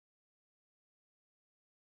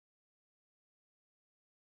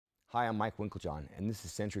Hi, I'm Mike Winkeljohn, and this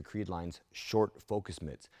is Century Creedline's short focus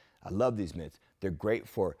mitts. I love these mitts. They're great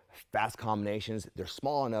for fast combinations. They're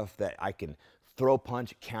small enough that I can throw a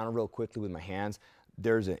punch, counter real quickly with my hands.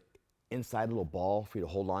 There's an inside little ball for you to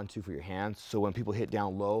hold on to for your hands, so when people hit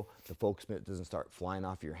down low, the focus mitt doesn't start flying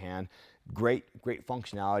off your hand. Great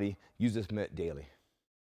functionality. Use this mitt daily.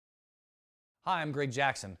 Hi, I'm Greg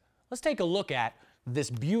Jackson. Let's take a look at this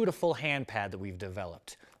beautiful hand pad that we've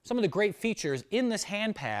developed. Some of the great features in this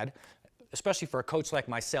hand pad, especially for a coach like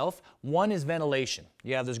myself, one is ventilation.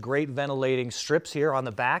 You have this great ventilating strips here on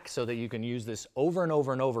the back so that you can use this over and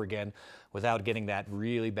over and over again without getting that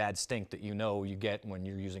really bad stink that you know you get when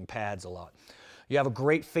you're using pads a lot. You have a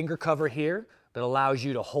great finger cover here that allows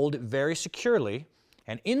you to hold it very securely,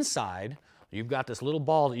 and inside you've got this little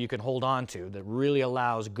ball that you can hold on to that really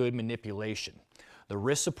allows good manipulation. The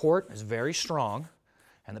wrist support is very strong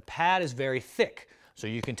and the pad is very thick, so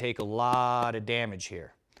you can take a lot of damage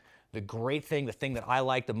here. The great thing, the thing that I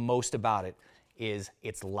like the most about it, is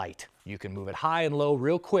it's light. You can move it high and low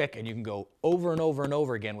real quick, and you can go over and over and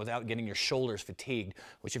over again without getting your shoulders fatigued,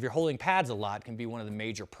 which if you're holding pads a lot can be one of the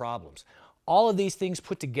major problems. All of these things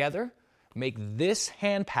put together make this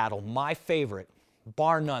hand paddle my favorite,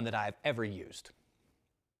 bar none, that I've ever used.